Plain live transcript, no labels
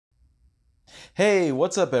Hey,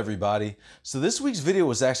 what's up everybody? So this week's video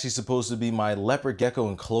was actually supposed to be my leopard gecko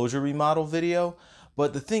enclosure remodel video,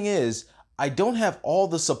 but the thing is, I don't have all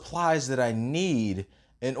the supplies that I need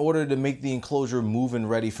in order to make the enclosure move and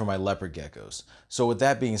ready for my leopard geckos. So with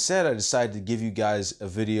that being said, I decided to give you guys a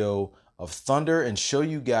video of Thunder and show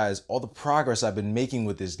you guys all the progress I've been making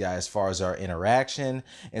with this guy as far as our interaction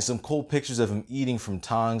and some cool pictures of him eating from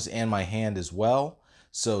tongs and my hand as well.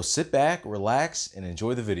 So sit back, relax, and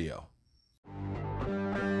enjoy the video.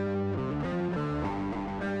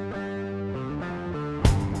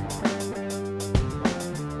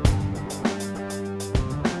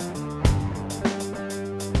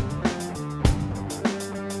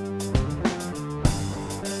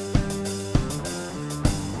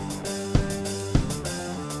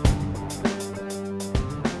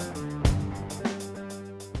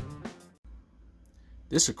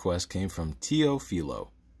 This request came from Tio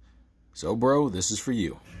Philo. So bro, this is for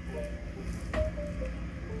you.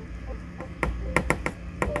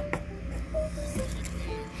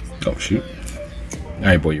 Oh shoot.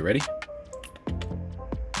 Alright boy, you ready?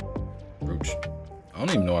 Roach. I don't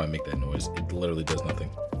even know how I make that noise. It literally does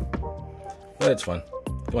nothing. But it's fun.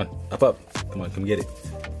 Come on, up, up. Come on, come get it.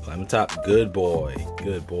 Climb the top. Good boy.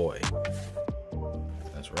 Good boy.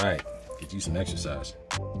 That's right. Get you some exercise.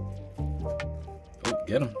 Oh,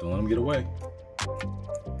 get him. Don't let him get away.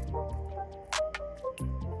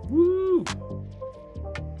 Woo!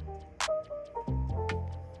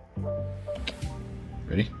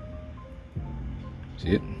 Ready? See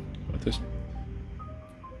it? You want this?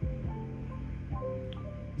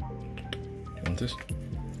 You want this?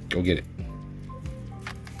 Go get it.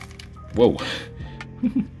 Whoa!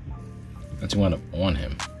 That's who wound up on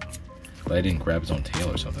him. But I didn't grab his own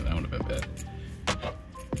tail or something. That would have been bad.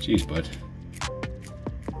 Jeez, bud.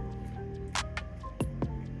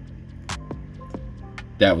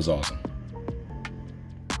 That was awesome.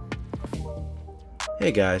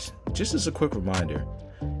 Hey guys, just as a quick reminder,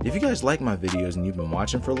 if you guys like my videos and you've been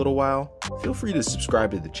watching for a little while, feel free to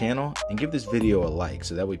subscribe to the channel and give this video a like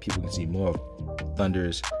so that way people can see more of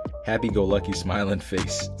Thunder's happy-go-lucky smiling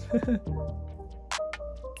face.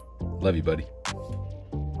 Love you, buddy.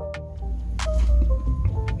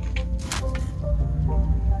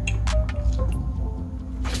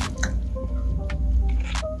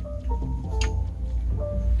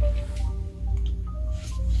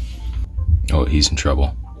 Oh, he's in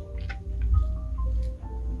trouble.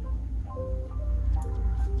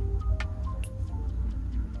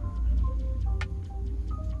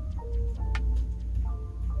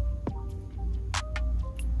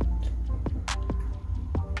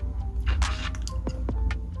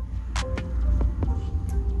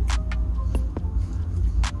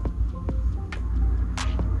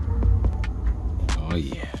 Oh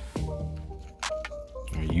yeah.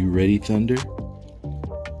 Are you ready, Thunder?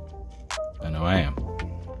 I know I am.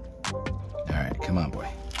 Alright, come on, boy.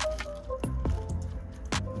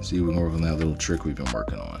 Let's see if we can work on that little trick we've been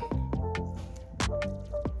working on.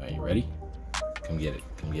 Are you ready? Come get it.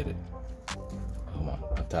 Come get it. Come on.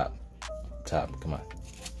 Up top. Up top. Come on.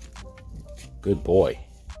 Good boy.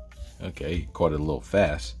 Okay, you caught it a little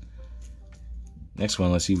fast. Next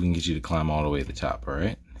one, let's see if we can get you to climb all the way to the top,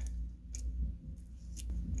 alright?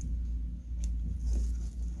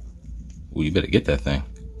 Ooh, you better get that thing.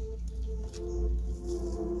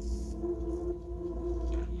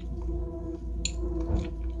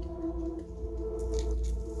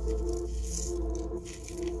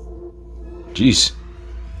 Jeez.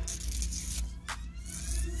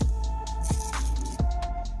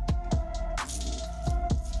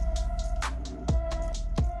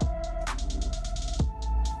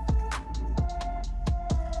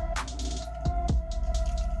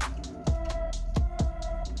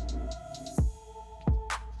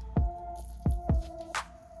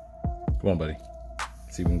 Come on, buddy.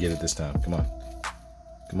 See if we can get it this time. Come on.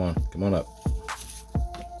 Come on. Come on up.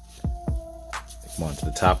 Come on to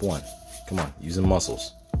the top one. Come on, using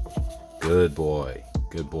muscles. Good boy.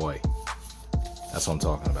 Good boy. That's what I'm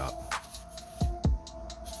talking about.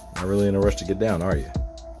 Not really in a rush to get down, are you?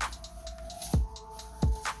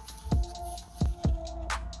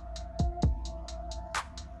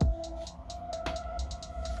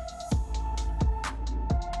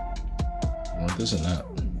 You want this or not?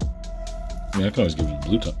 I mean, I can always give you the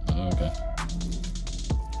blue top. Oh, okay.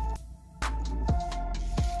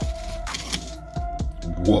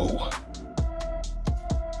 Whoa.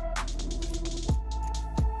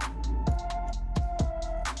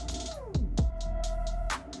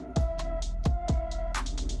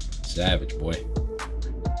 Savage, boy.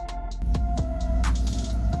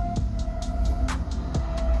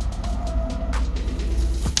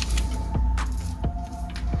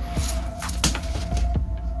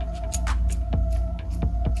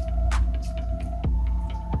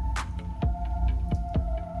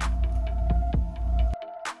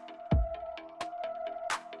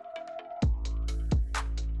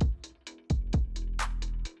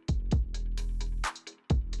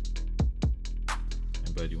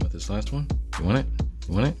 bud, you want this last one? You want it?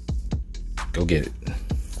 You want it? Go get it.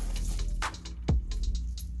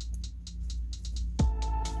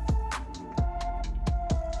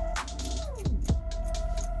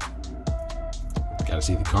 Gotta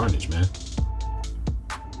see the carnage, man.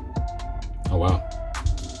 Oh wow,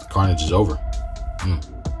 the carnage is over.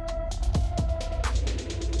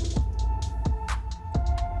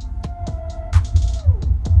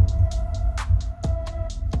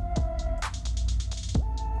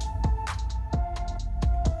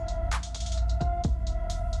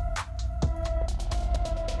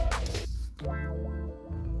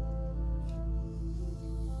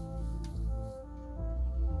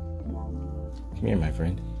 Come here, my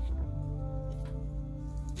friend.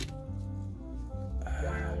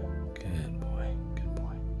 Good boy, good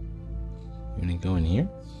boy. You wanna go in here?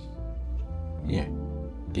 Here,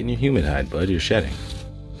 get in your humid hide, bud, you're shedding.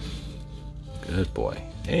 Good boy,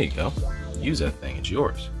 there you go. Use that thing, it's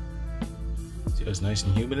yours. See how it's nice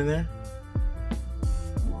and humid in there?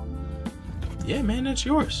 Yeah, man, that's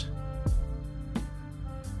yours.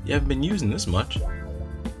 You haven't been using this much.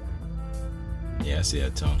 Yeah, I see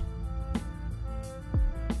that tone.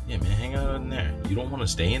 Yeah, man, hang out in there. You don't want to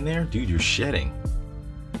stay in there? Dude, you're shedding.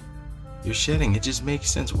 You're shedding. It just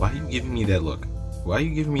makes sense. Why are you giving me that look? Why are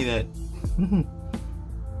you giving me that? You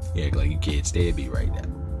act like you can't stay at me right now.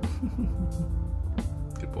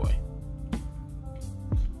 Good boy.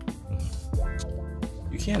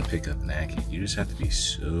 You can pick up an Ackie. You just have to be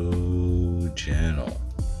so gentle.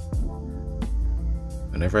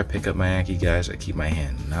 Whenever I pick up my Ackie, guys, I keep my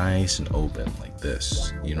hand nice and open like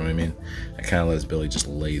this. You know what I mean? I kind of let his belly just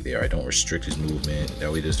lay there. I don't restrict his movement.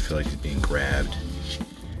 That way he doesn't feel like he's being grabbed.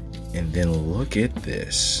 And then look at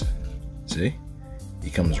this. See? He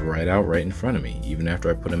comes right out right in front of me, even after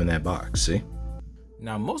I put him in that box. See?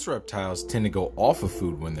 Now, most reptiles tend to go off of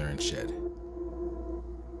food when they're in shed.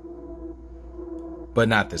 But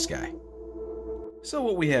not this guy. So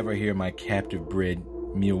what we have right here, my captive bred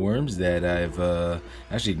mealworms that I've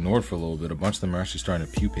actually ignored for a little bit. A bunch of them are actually starting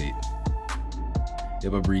to pupate.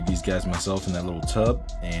 Yep, I breed these guys myself in that little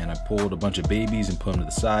tub, and I pulled a bunch of babies and put them to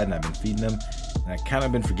the side, and I've been feeding them. And I kind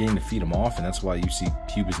of been forgetting to feed them off, and that's why you see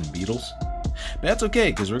pupas and beetles. But that's okay,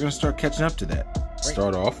 because we're going to start catching up to that.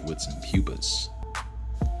 Start off with some pupas.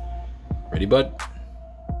 Ready, bud?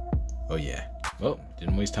 Oh yeah. Well,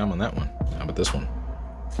 didn't waste time on that one. How about this one?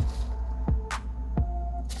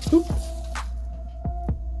 Boop.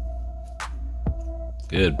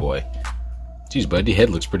 Good boy. Jeez, bud, your head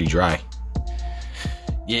looks pretty dry.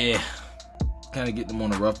 Yeah, kind of getting them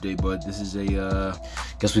on a rough day, bud. This is a,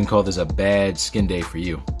 guess we can call this a bad skin day for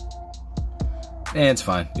you. And it's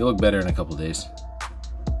fine. You'll look better in a couple days.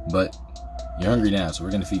 But you're hungry now, so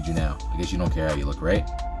we're gonna feed you now. I guess you don't care how you look, right?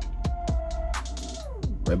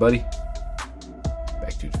 Right, buddy?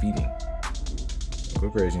 Back to feeding. Don't go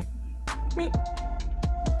crazy. Meep.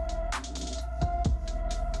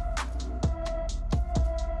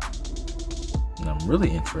 And I'm really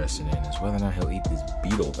interested in is whether or not he'll eat this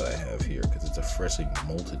beetle that I have here, because it's a freshly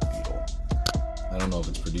molted beetle. I don't know if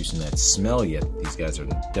it's producing that smell yet that these guys are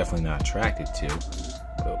definitely not attracted to,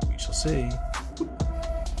 but we shall see.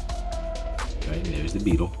 Right, there's the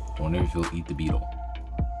beetle. Wonder if he'll eat the beetle.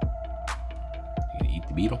 You gonna eat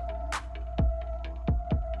the beetle?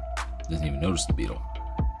 Doesn't even notice the beetle.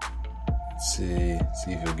 Let's see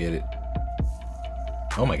if he'll get it.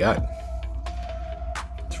 Oh my god.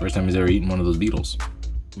 It's the first time he's ever eaten one of those beetles.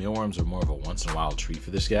 Mealworms are more of a once in a while treat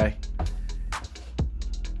for this guy.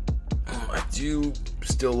 I do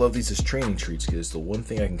still love these as training treats because it's the one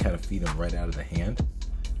thing I can kind of feed him right out of the hand,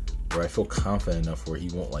 where I feel confident enough where he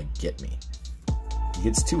won't like get me. He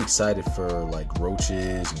gets too excited for like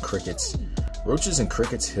roaches and crickets. Roaches and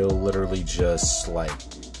crickets, he'll literally just like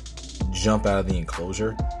jump out of the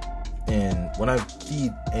enclosure. And when I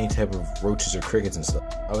feed any type of roaches or crickets and stuff,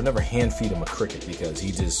 I would never hand feed him a cricket because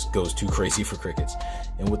he just goes too crazy for crickets.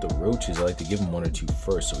 And with the roaches, I like to give him one or two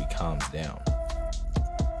first so he calms down.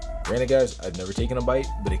 Granted, guys, I've never taken a bite,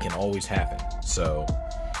 but it can always happen. So,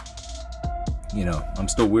 you know, I'm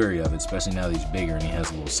still wary of it, especially now that he's bigger and he has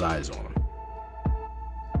a little size on him.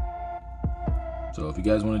 So if you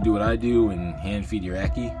guys want to do what I do and hand feed your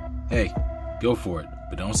Ackie, hey, go for it.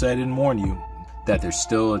 But don't say I didn't warn you that there's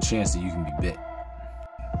still a chance that you can be bit.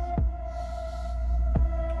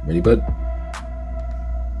 Ready, bud?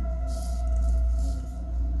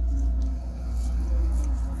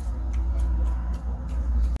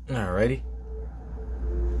 Alrighty.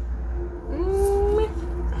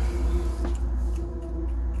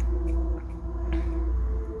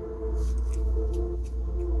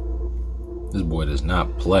 This boy does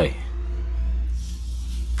not play.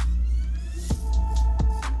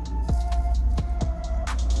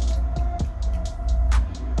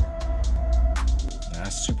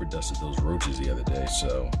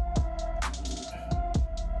 so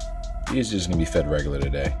these are just gonna be fed regular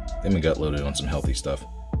today. Then we got loaded on some healthy stuff.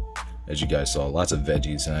 As you guys saw, lots of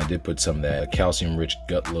veggies, and I did put some of that calcium-rich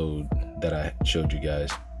gut load that I showed you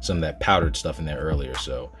guys, some of that powdered stuff in there earlier,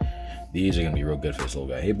 so these are gonna be real good for this little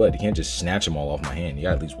guy. Hey bud, you can't just snatch them all off my hand. You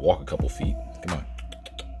gotta at least walk a couple feet. Come on,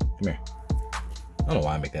 come here. I don't know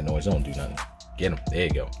why I make that noise. I don't do nothing. Get him. There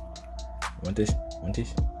you go. Want this? Want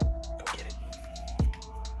this? Go get it.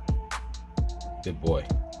 Good boy.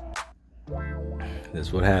 This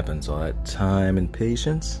is what happens. All that time and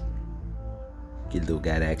patience. Get a little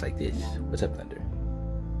guy to act like this. What's up, Thunder?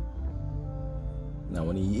 Now,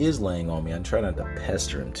 when he is laying on me, I try not to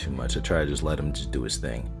pester him too much. I try to just let him just do his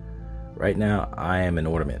thing. Right now, I am an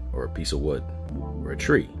ornament, or a piece of wood, or a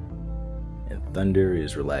tree. And Thunder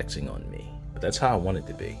is relaxing on me. But that's how I want it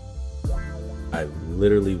to be. I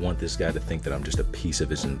literally want this guy to think that I'm just a piece of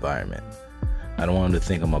his environment. I don't want him to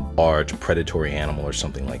think I'm a large predatory animal or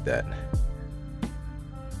something like that.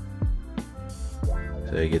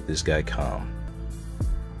 So I get this guy calm.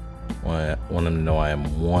 I want him to know I am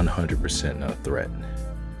 100% not a threat.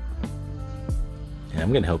 And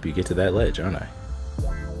I'm going to help you get to that ledge, aren't I?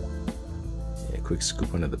 Yeah, quick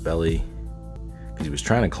scoop under the belly. Because he was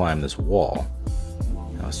trying to climb this wall.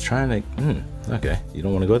 I was trying to... okay. You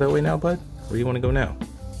don't want to go that way now, bud? Where do you want to go now?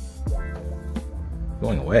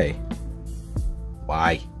 Going away?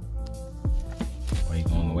 Why? Why are you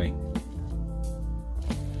going away?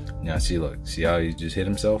 Now, see, look. See how he just hit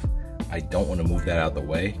himself? I don't want to move that out of the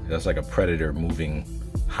way. That's like a predator moving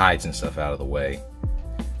hides and stuff out of the way,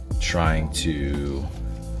 trying to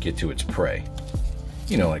get to its prey.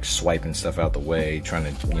 You know, like swiping stuff out the way,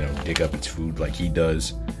 trying to, you know, dig up its food like he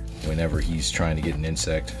does whenever he's trying to get an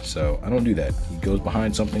insect. So I don't do that. He goes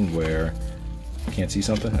behind something where you can't see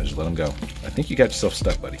something, I just let him go. I think you got yourself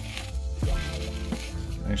stuck, buddy.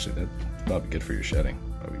 Actually, that's probably good for your shedding.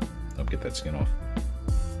 Probably help get that skin off.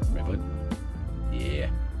 Right, bud? Yeah.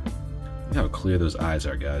 Look how clear those eyes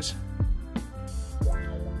are, guys.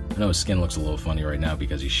 I know his skin looks a little funny right now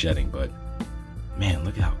because he's shedding, but man,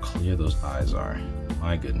 look at how clear those eyes are.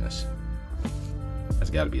 My goodness. That's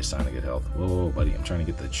got to be a sign of good health. Whoa, whoa, buddy. I'm trying to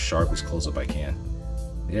get the sharpest close-up I can.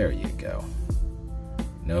 There you go.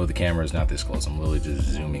 No, the camera is not this close. I'm literally just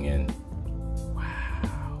zooming in.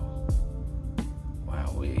 Wow.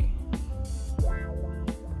 Wowee.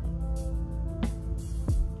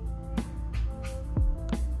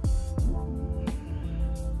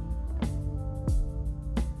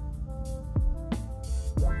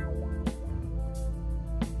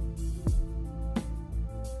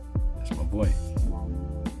 That's my boy.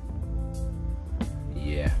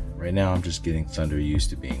 Yeah, right now I'm just getting Thunder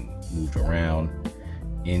used to being moved around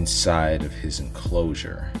inside of his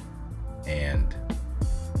enclosure, and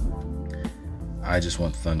I just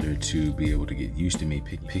want Thunder to be able to get used to me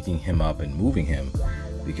picking him up and moving him,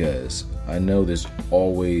 because I know there's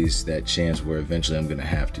always that chance where eventually I'm gonna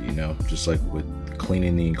have to, you know, just like with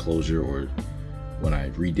cleaning the enclosure or when I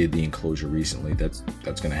redid the enclosure recently, that's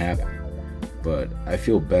gonna happen. But I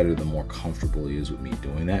feel better the more comfortable he is with me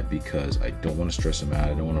doing that, because I don't want to stress him out.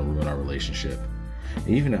 I don't want to ruin our relationship. And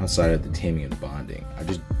even outside of the taming and bonding, I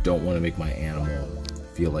just don't want to make my animal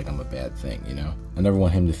feel like I'm a bad thing, you know? I never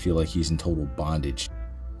want him to feel like he's in total bondage.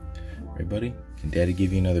 Right, buddy? Can Daddy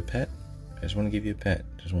give you another pet? I just want to give you a pet.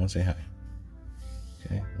 Just want to say hi.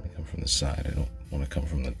 Okay, let me come from the side. I don't want to come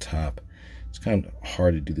from the top. It's kind of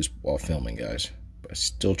hard to do this while filming, guys. But I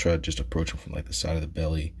still try to just approach him from like the side of the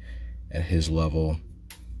belly at his level.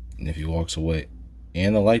 And if he walks away,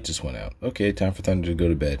 and the light just went out. Okay, time for Thunder to go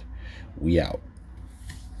to bed. We out.